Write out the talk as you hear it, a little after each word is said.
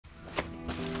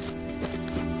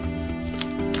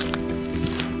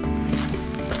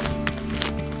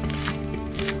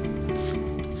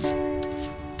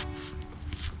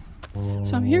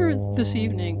here this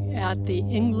evening at the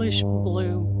English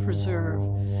Bloom Preserve.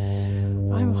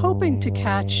 I'm hoping to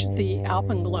catch the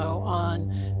alpenglow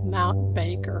on Mount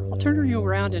Baker. I'll turn you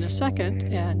around in a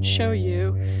second and show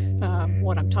you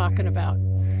what I'm talking about.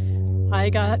 I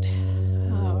got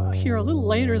here a little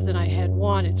later than I had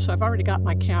wanted, so I've already got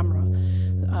my camera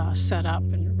set up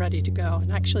and ready to go. And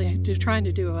actually I'm trying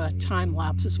to do a time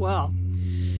lapse as well.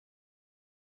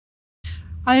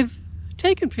 I've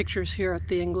taken pictures here at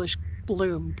the English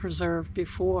Bloom Preserve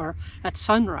before at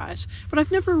sunrise, but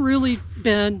I've never really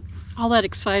been all that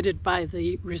excited by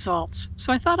the results.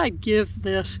 So I thought I'd give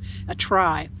this a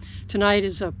try. Tonight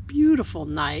is a beautiful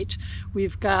night.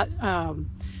 We've got a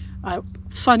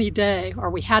sunny day, or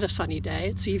we had a sunny day.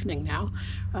 It's evening now.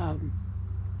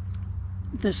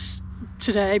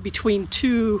 Today between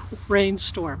two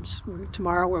rainstorms.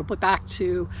 Tomorrow we'll be back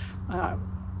to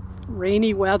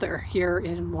rainy weather here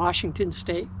in Washington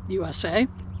State, USA.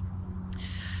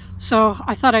 So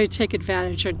I thought I'd take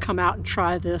advantage and come out and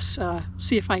try this,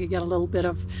 see if I could get a little bit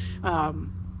of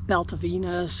Belt of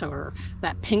Venus or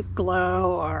that pink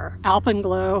glow or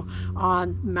alpenglow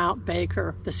on Mount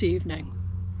Baker this evening.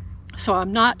 So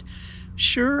I'm not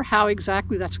sure how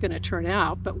exactly that's going to turn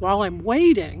out, but while I'm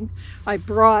waiting, I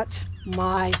brought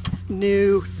my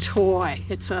new toy.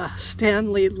 It's a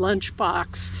Stanley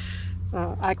lunchbox.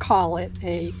 I call it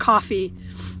a coffee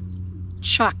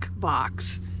chuck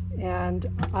box, and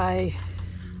I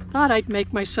thought I'd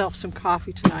make myself some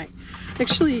coffee tonight.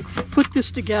 Actually put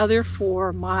this together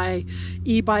for my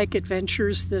e-bike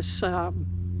adventures this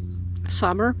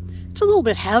summer. It's a little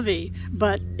bit heavy,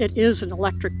 but it is an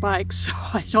electric bike, so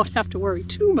I don't have to worry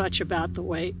too much about the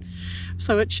weight.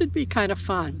 So it should be kind of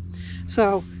fun.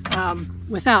 So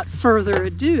without further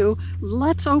ado,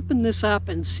 let's open this up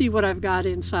and see what I've got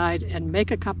inside and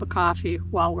make a cup of coffee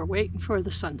while we're waiting for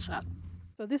the sunset.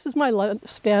 So this is my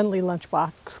Stanley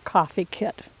Lunchbox coffee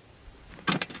kit.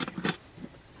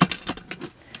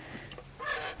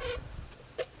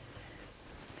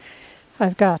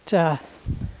 I've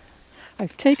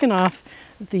taken off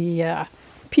the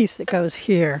piece that goes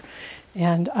here,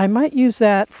 and I might use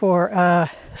that for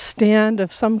a stand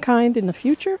of some kind in the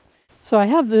future. So I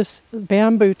have this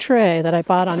bamboo tray that I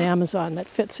bought on Amazon that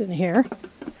fits in here.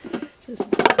 Oops,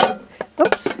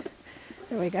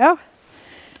 there we go.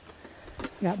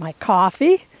 Got my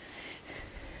coffee.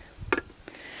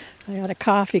 I got a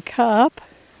coffee cup.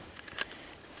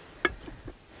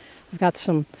 I've got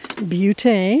some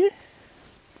butane.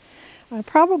 I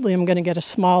probably am going to get a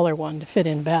smaller one to fit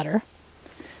in better.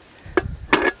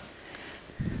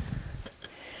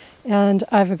 And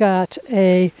I've got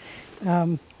a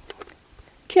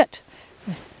kit.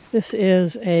 This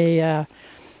is a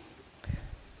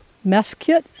mess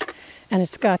kit, and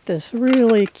it's got this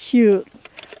really cute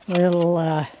little,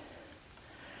 oh,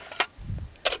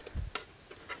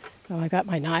 I got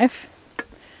my knife.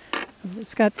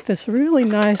 It's got this really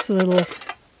nice little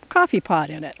coffee pot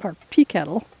in it, or tea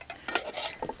kettle.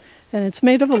 And it's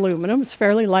made of aluminum. It's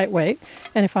fairly lightweight.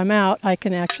 And if I'm out, I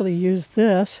can actually use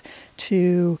this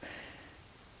to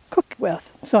cook with.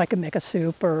 So I can make a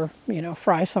soup or, you know,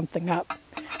 fry something up.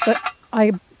 But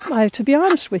to be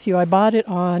honest with you, I bought it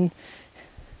on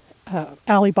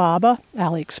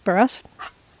AliExpress.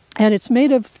 And it's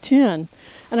made of tin.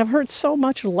 And I've heard so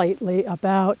much lately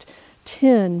about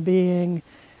tin being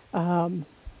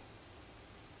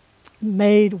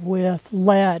made with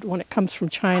lead when it comes from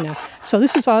China. So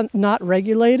this is not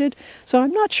regulated, so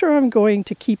I'm not sure I'm going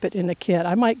to keep it in the kit.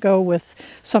 I might go with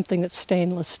something that's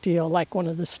stainless steel, like one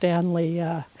of the Stanley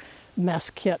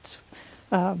mess kits.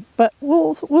 But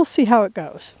we'll see how it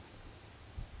goes.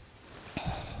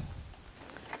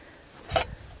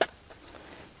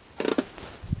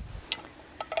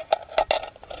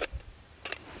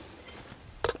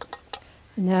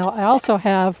 Now I also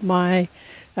have my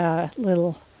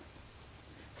little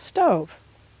stove,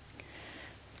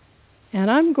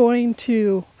 and I'm going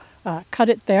to cut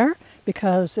it there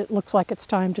because it looks like it's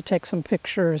time to take some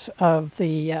pictures of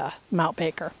the Mount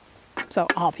Baker. So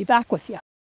I'll be back with you.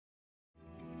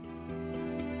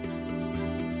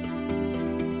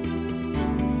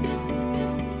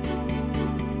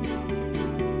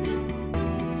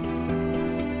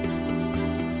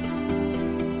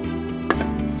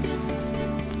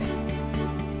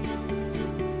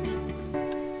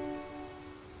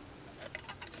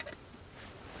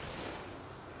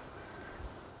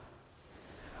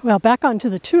 Well, back onto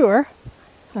the tour.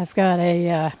 I've got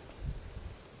a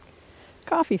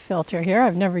coffee filter here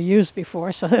I've never used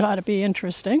before, so that ought to be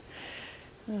interesting.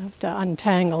 I have to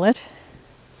untangle it.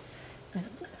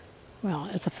 Well,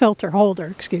 it's a filter holder,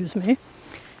 excuse me.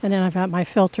 And then I've got my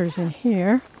filters in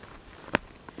here.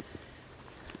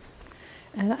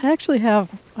 And I actually have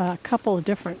a couple of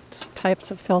different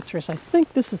types of filters. I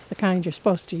think this is the kind you're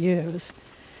supposed to use,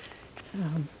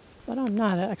 but I'm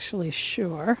not actually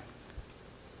sure.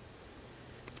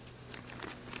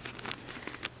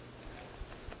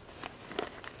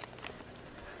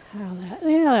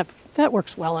 That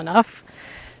works well enough.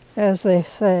 As they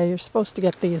say, you're supposed to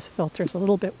get these filters a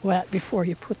little bit wet before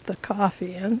you put the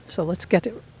coffee in. So let's get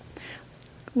it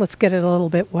a little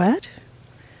bit wet.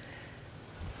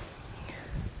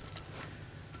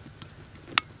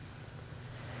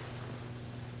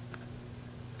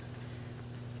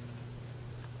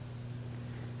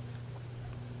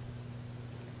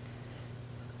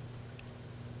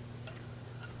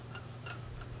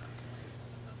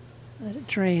 Let it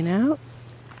drain out.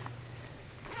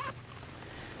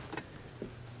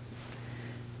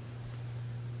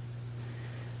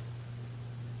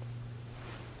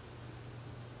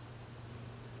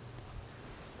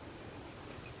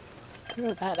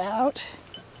 Throw that out.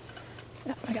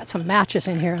 Yeah, I got some matches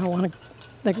in here. I want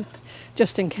to,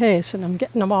 just in case, and I'm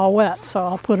getting them all wet, so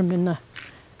I'll put them in the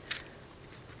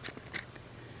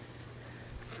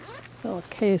little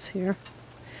case here.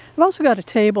 I've also got a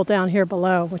table down here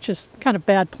below, which is kind of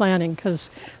bad planning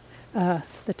because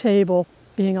the table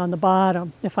being on the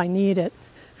bottom if I need it.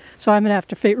 So I'm going to have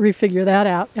to refigure that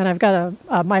out, and I've got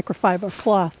a microfiber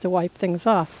cloth to wipe things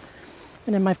off.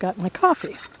 And then I've got my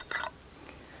coffee.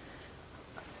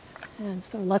 And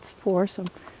so let's pour some,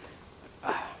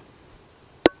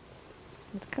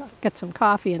 get some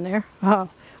coffee in there. Oh,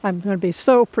 I'm going to be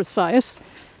so precise.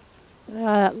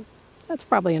 That's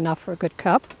probably enough for a good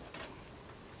cup.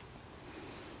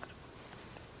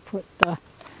 Put the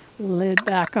lid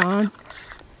back on.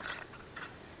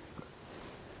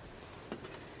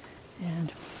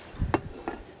 And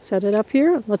set it up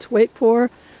here. Let's wait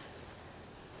for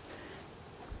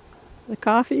the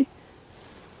coffee,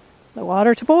 the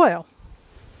water to boil.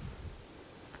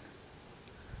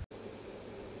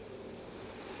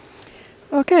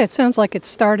 Okay, it sounds like it's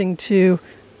starting to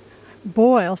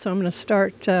boil, so I'm going to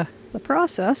start the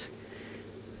process.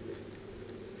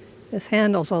 This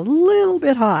handle's a little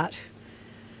bit hot.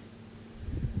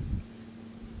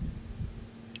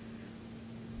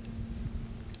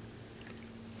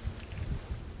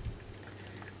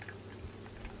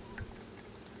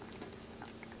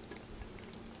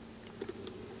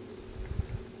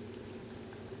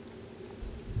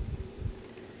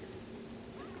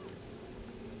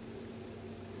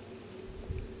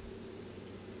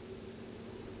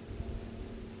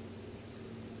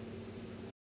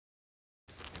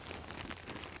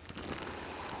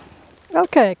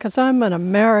 Okay, because I'm an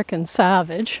American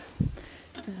savage,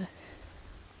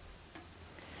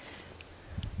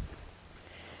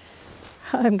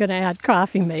 I'm going to add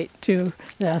Coffee Mate to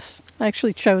this. I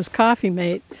actually chose Coffee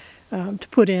Mate to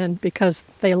put in because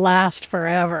they last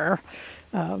forever.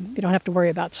 You don't have to worry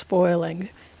about spoiling,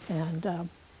 and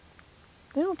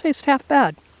they don't taste half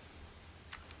bad.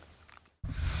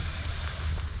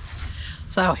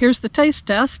 So here's the taste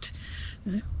test.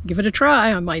 Give it a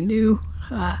try on my new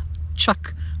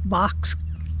Chuck box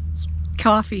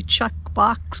coffee Chuck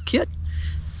box kit.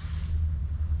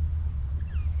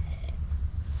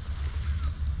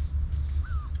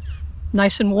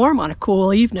 Nice and warm on a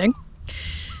cool evening.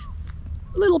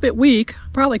 A little bit weak.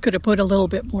 Probably could have put a little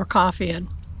bit more coffee in,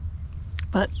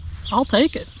 but I'll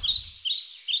take it.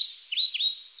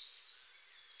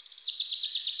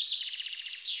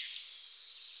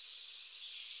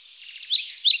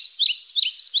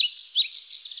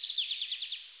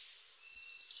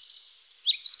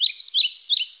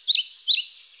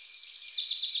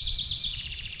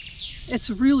 It's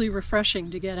really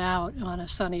refreshing to get out on a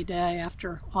sunny day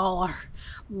after all our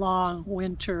long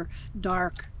winter,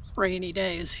 dark, rainy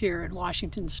days here in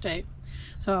Washington State.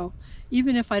 So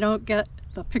even if I don't get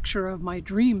the picture of my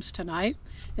dreams tonight,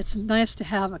 it's nice to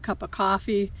have a cup of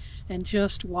coffee and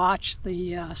just watch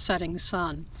the setting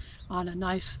sun on a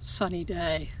nice sunny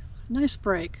day. Nice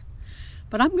break.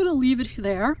 But I'm going to leave it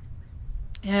there,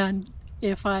 and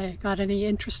if I got any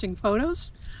interesting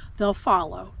photos, they'll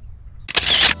follow.